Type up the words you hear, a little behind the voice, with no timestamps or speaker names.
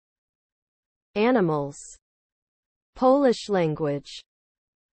Animals. Polish language.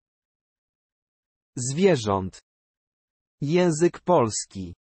 Zwierząt. Język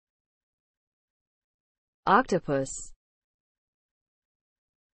polski. Octopus.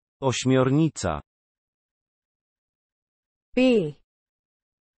 Ośmiornica. Bee.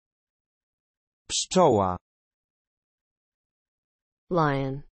 Pszczoła.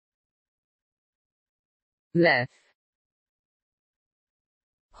 Lion. Lew.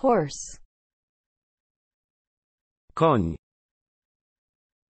 Horse. Koń.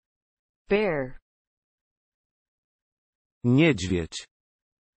 Bear. Niedźwiedź.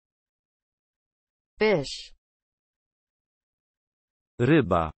 Fish.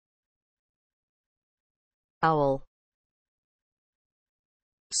 Ryba. Owl.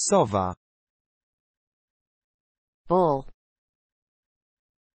 Sowa. Bull.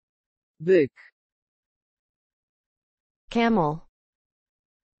 Byk. Camel.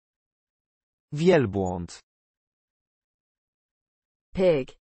 Wielbłąd.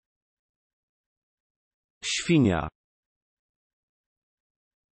 Pig. Świnia.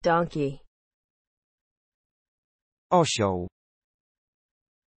 Donkey. Osioł.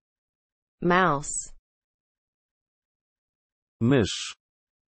 Mouse. Mysz.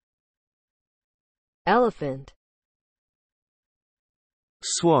 Elephant.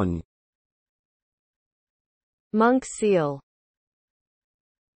 Słoń. Monk seal.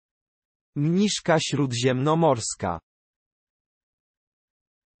 Mniszka śródziemnomorska.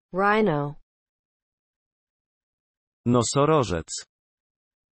 Rhino. Nosorożec.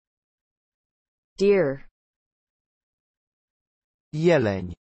 Deer.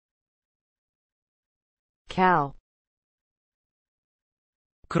 Jeleń. Cow.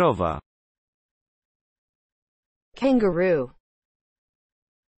 Krowa. Kangaroo.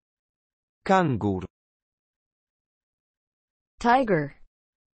 Kangur. Tiger.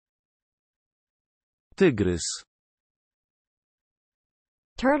 Tygrys.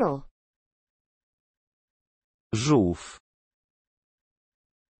 Turtle. Żółw.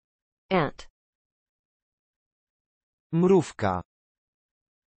 Ant. Mrówka.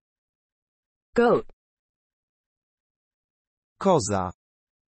 Goat. Koza.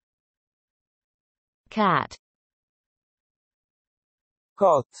 Cat.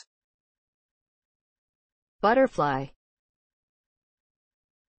 Kot. Butterfly.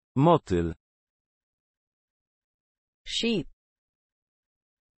 Motyl. Sheep.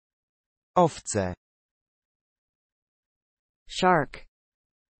 Owce. Shark.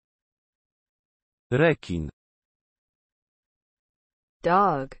 Rekin.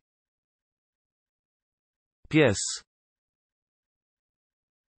 Dog. Pies.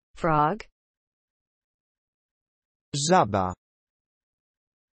 Frog. Żaba.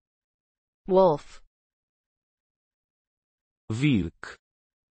 Wolf. Wilk.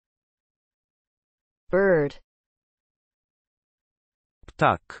 Bird.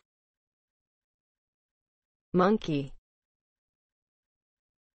 Ptak. Monkey.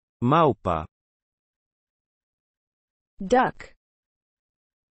 Małpa. Duck.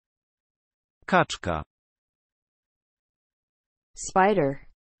 Kaczka. Spider.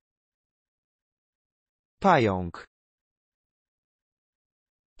 Pająk.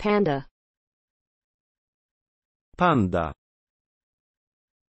 Panda. Panda.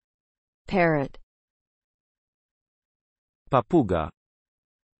 Parrot. Papuga.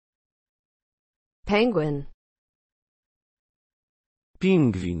 Penguin.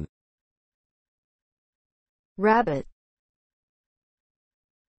 Pingwin. Rabbit.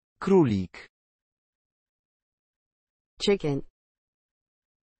 Królik. Chicken.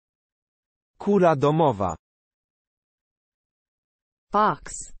 Kura domowa.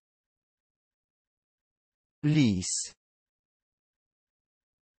 Fox. Lis.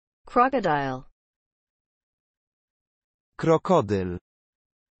 Crocodile. Krokodyl.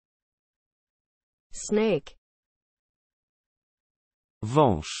 Snake.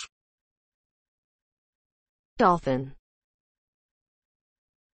 Wąż. Dolphin.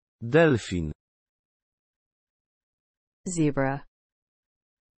 Delfin. Zebra.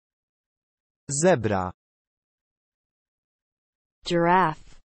 Zebra.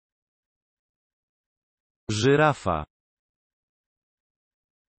 Giraffe. Żyrafa.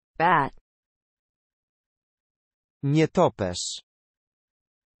 Bat. Nietoperz.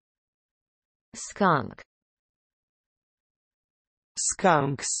 Skunk.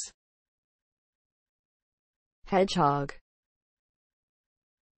 Skunks. Hedgehog.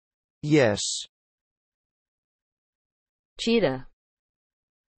 Jeż. Cheetah.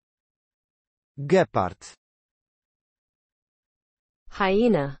 Gepard.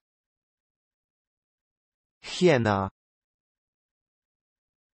 Hyena. Hiena.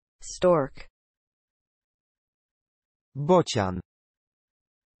 Stork. Bocian.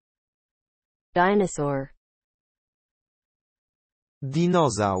 Dinosaur.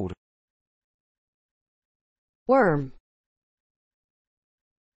 Dinozaur. Worm.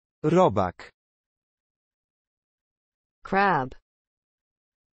 Robak. Crab.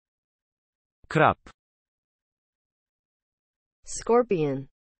 Krab. Scorpion.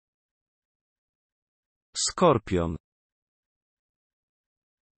 Skorpion.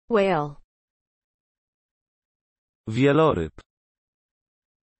 Whale. Wieloryb.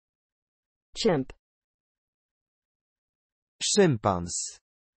 Chimp. Szympans.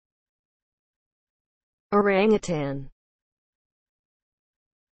 Orangutan.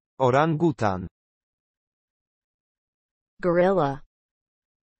 Orangutan. Gorilla.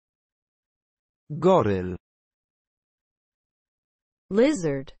 Goryl.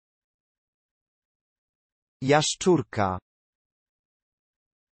 Lizard. Jaszczurka.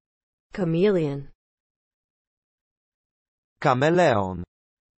 Chameleon. Kameleon.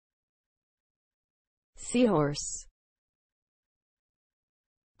 Seahorse.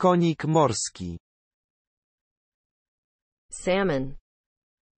 Konik morski. Salmon.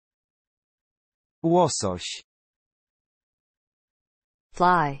 Łosoś.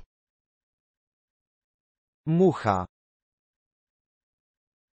 Fly. Mucha.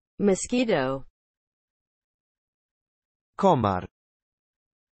 Mosquito. Komar.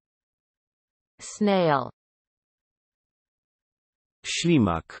 Snail.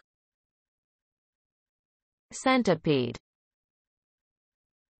 Ślimak. Centipede.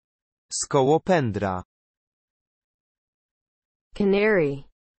 Skołopędra. Canary.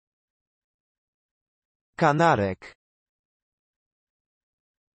 Kanarek.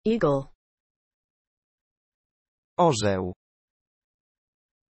 Eagle. Orzeł.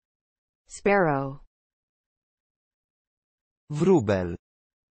 Sparrow. Wróbel.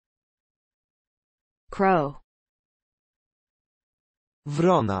 Crow.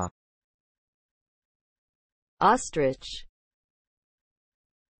 Wrona. Ostrich.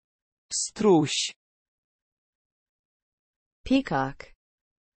 Struś. Peacock.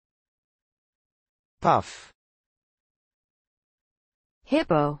 Paw.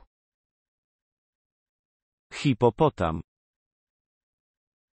 Hippo. Hipopotam.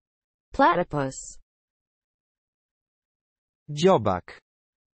 Platypus. Dziobak.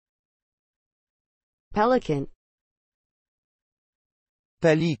 Pelican.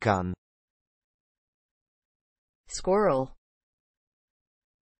 Pelikan. Squirrel.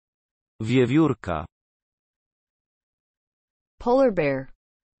 Wiewiórka. Polar bear.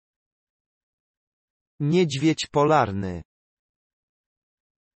 Niedźwiedź polarny.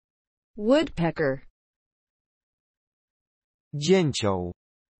 Woodpecker. Dzięcioł.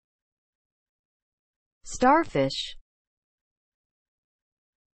 Starfish.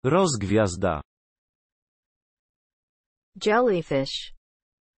 Rozgwiazda. Jellyfish.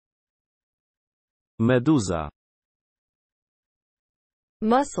 Meduza.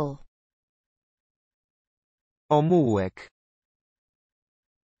 Mussel. Omułek.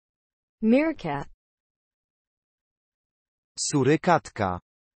 Meerkat. Surykatka.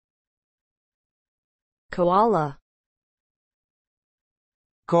 Koala.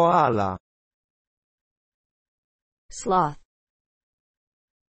 Koala. Sloth.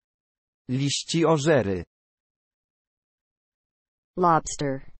 Liściożery.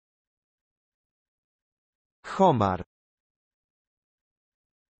 Lobster. Homar.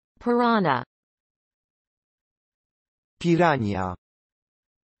 Piranha. Pirania.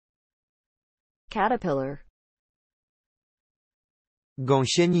 Caterpillar.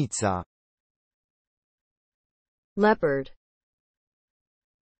 Gąsienica. Leopard.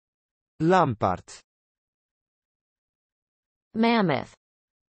 Lampart. Mammoth.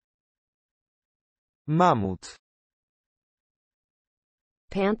 Mamut.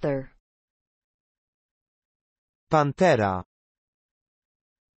 Panther. Pantera.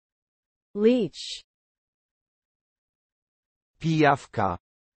 Leech. Pijawka.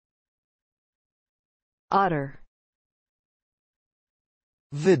 Otter.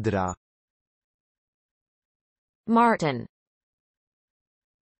 Wydra. Marten.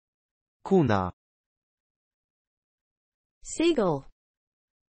 Kuna. Seagull.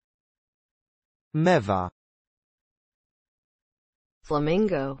 Mewa.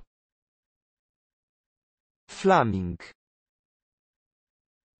 Flamingo. Flaming.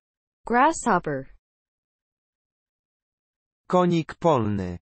 Grasshopper. Konik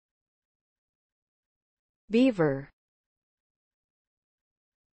polny. Beaver.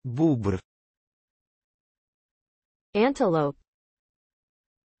 Bóbr. Antelope.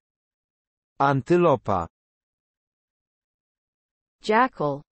 Antylopa.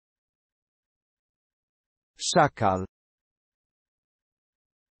 Jackal. Szakal.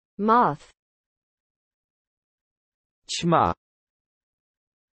 Moth. Ćma.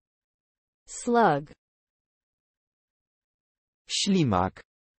 Slug. Ślimak.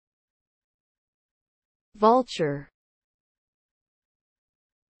 Vulture.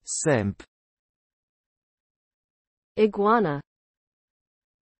 Sęp. Iguana.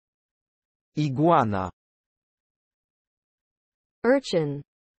 Iguana. Urchin.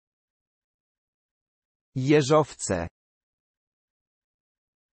 Jeżowce.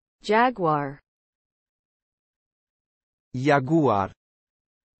 Jaguar. Jaguar.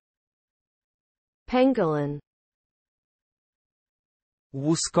 Pangolin.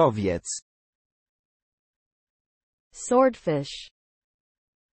 Łuskowiec. Swordfish.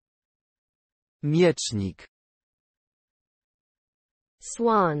 Miecznik.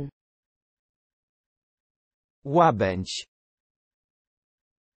 Swan. Łabędź.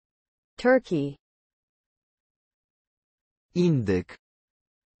 Turkey. Indyk.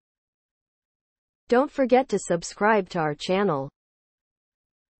 Don't forget to subscribe to our channel.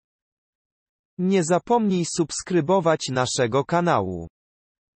 Nie zapomnij subskrybować naszego kanału.